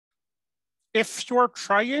If you're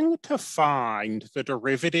trying to find the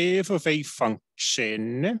derivative of a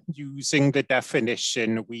function using the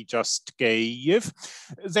definition we just gave,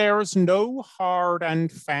 there's no hard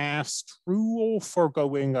and fast rule for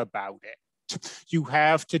going about it. You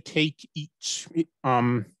have to take each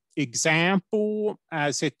example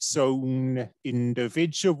as its own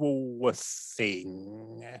individual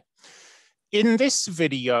thing. In this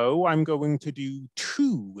video, I'm going to do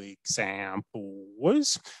two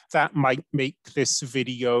examples that might make this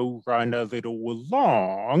video run a little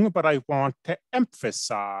long, but I want to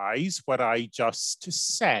emphasize what I just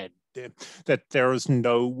said, that there's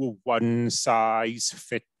no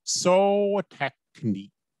one-size-fits-all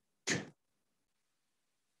technique.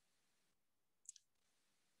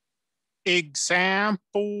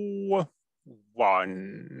 Example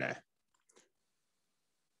 1.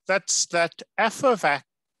 Let's let f of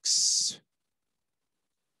x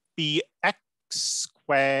be x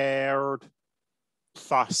squared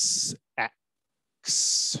plus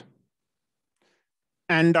x.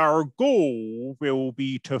 And our goal will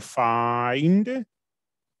be to find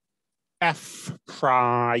f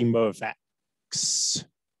prime of x.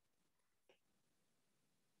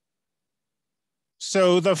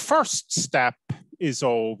 So the first step is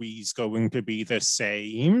always going to be the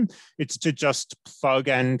same. It's to just plug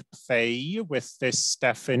and play with this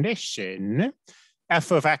definition.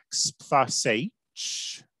 F of x plus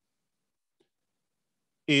h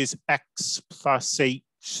is x plus h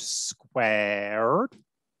squared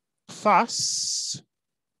plus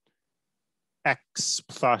x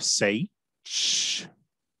plus h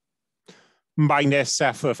minus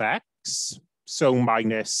f of x, so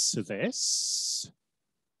minus this,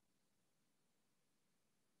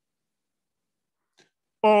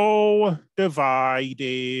 all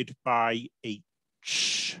divided by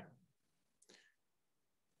h.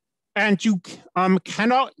 And you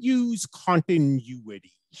cannot use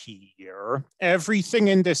continuity here. Everything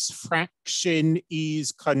in this fraction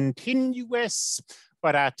is continuous,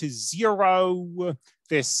 but at 0,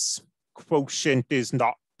 this quotient is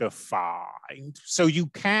not defined. So you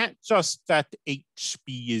can't just let h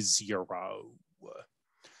be 0.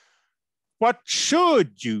 What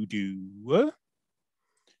should you do?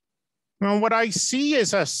 Well, what I see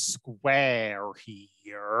is a square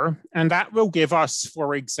here, and that will give us,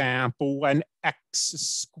 for example, an x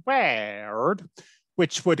squared,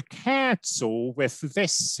 which would cancel with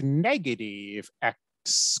this negative x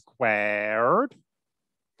squared.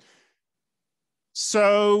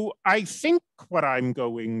 So I think what I'm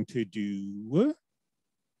going to do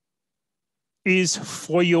is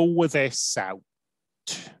FOIL this out.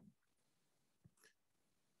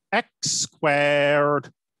 X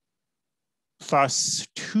squared plus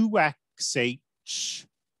 2xh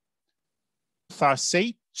plus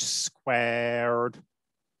h squared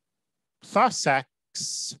plus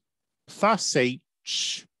x plus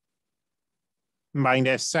h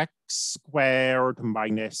minus x squared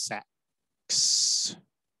minus x,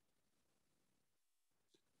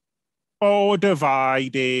 all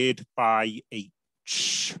divided by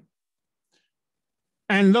h.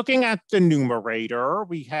 And looking at the numerator,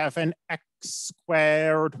 we have an x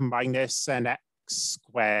squared minus an x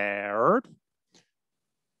squared.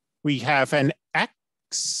 We have an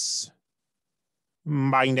x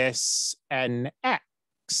minus an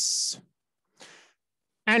x.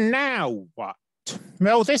 And now what?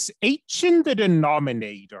 Well, this h in the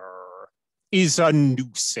denominator is a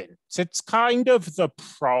nuisance. It's kind of the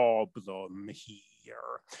problem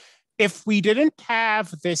here. If we didn't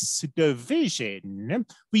have this division,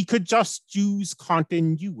 we could just use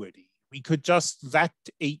continuity. We could just let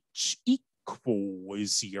h equal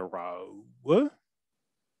 0.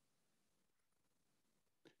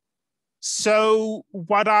 So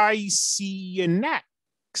what I see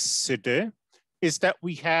next is that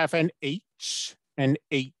we have an h, and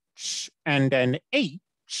an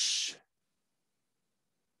h.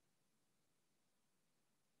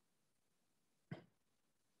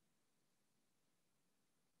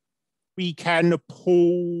 We can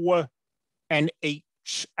pull an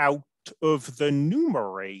h out of the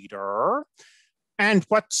numerator. And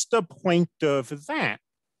what's the point of that?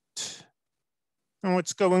 Oh,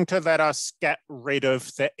 it's going to let us get rid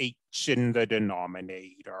of the h in the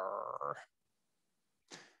denominator.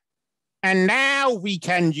 And now we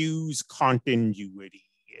can use continuity.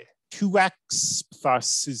 2x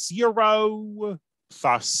plus 0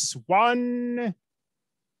 plus 1.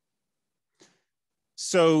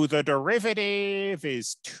 So the derivative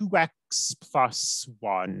is 2x plus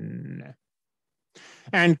 1.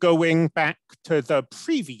 And going back to the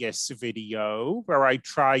previous video where I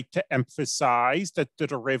tried to emphasize that the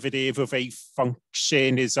derivative of a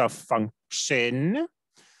function is a function,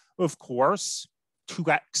 of course,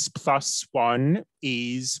 2x plus 1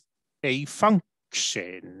 is a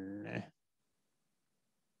function.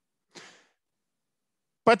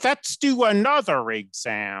 But let's do another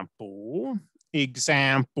example.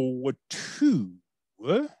 Example 2.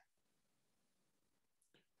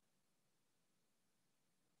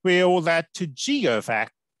 Will let g of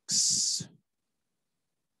x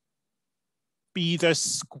be the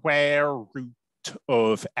square root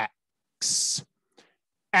of x.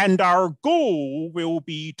 And our goal will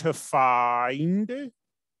be to find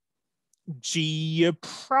g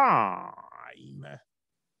prime.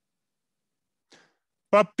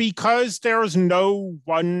 But because there's no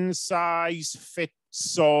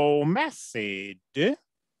one-size-fits-all method,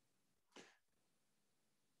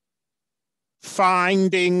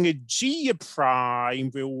 finding g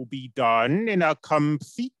prime will be done in a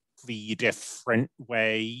completely different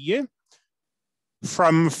way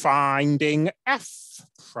from finding f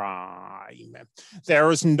prime.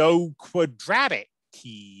 There's no quadratic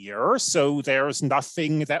here, so there's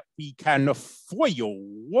nothing that we can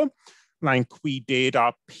FOIL like we did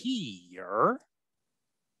up here.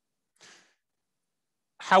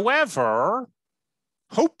 However,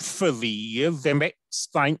 hopefully limits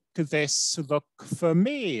like this look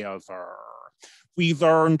familiar. We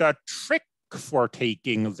learned a trick for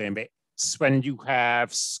taking limits when you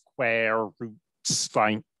have square roots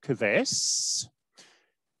like this.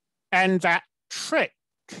 And that trick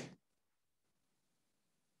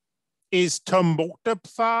is to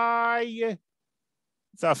multiply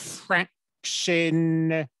the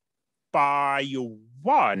fraction by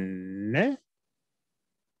 1,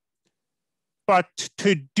 but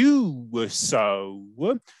to do so,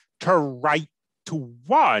 to write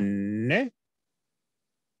 1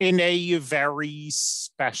 in a very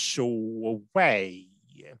special way.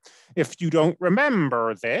 If you don't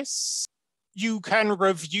remember this, you can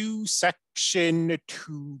review section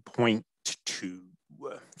 2.2.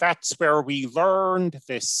 That's where we learned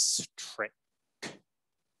this trick.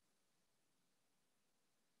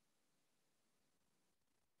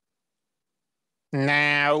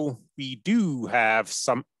 Now we do have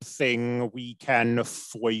something we can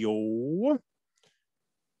FOIL.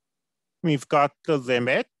 We've got the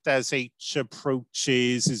limit as h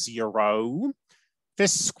approaches 0.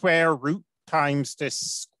 This square root times this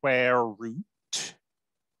square root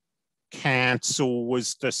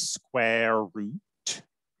cancels the square root.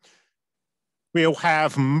 We'll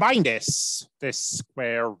have minus this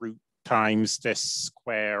square root times this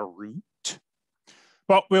square root.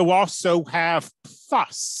 But we'll also have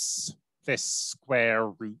plus this square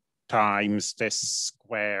root times this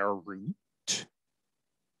square root.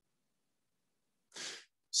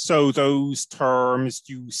 So those terms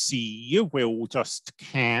you see will just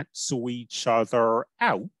cancel each other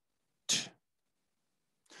out.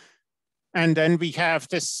 And then we have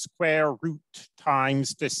this square root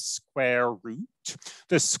times this square root.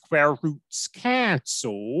 The square roots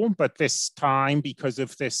cancel, but this time, because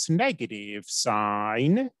of this negative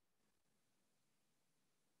sign,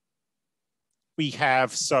 we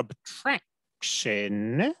have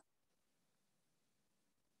subtraction.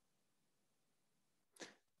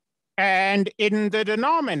 And in the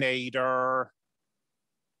denominator,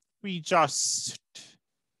 we just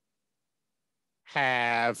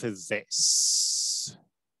have this.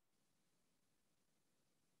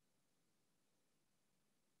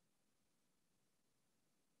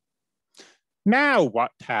 Now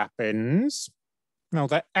what happens? Now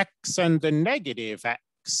the x and the negative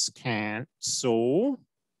x cancel.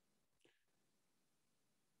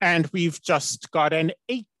 And we've just got an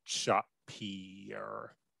h up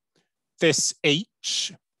here. This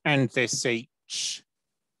h and this h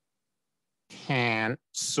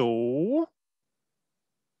cancel.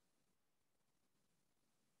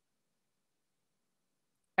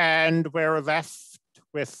 And we're left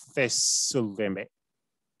with this limit.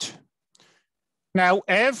 Now,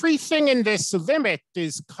 everything in this limit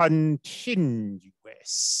is continuous.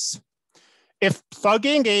 If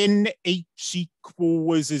plugging in h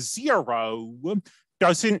equals 0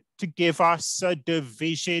 doesn't give us a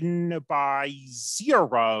division by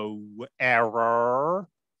 0 error,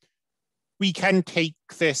 we can take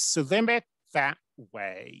this limit that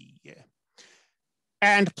way.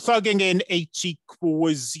 And plugging in h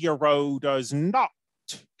equals 0 does not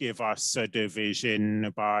give us a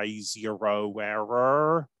division by 0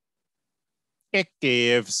 error. It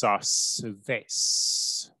gives us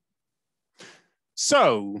this.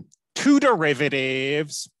 So, two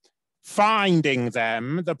derivatives, finding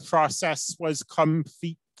them, the process was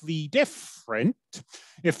completely different.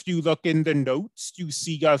 If you look in the notes, you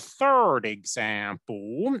see a third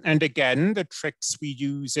example. And again, the tricks we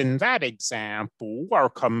use in that example are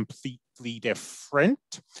completely different.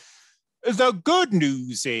 The good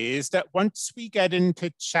news is that once we get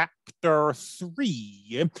into chapter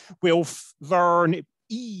 3, we'll learn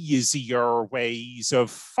easier ways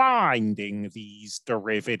of finding these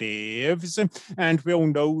derivatives, and we'll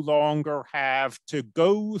no longer have to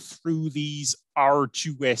go through these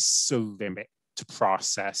arduous limit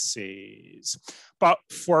processes. But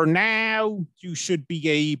for now, you should be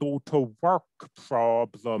able to work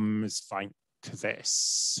problems like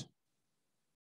this.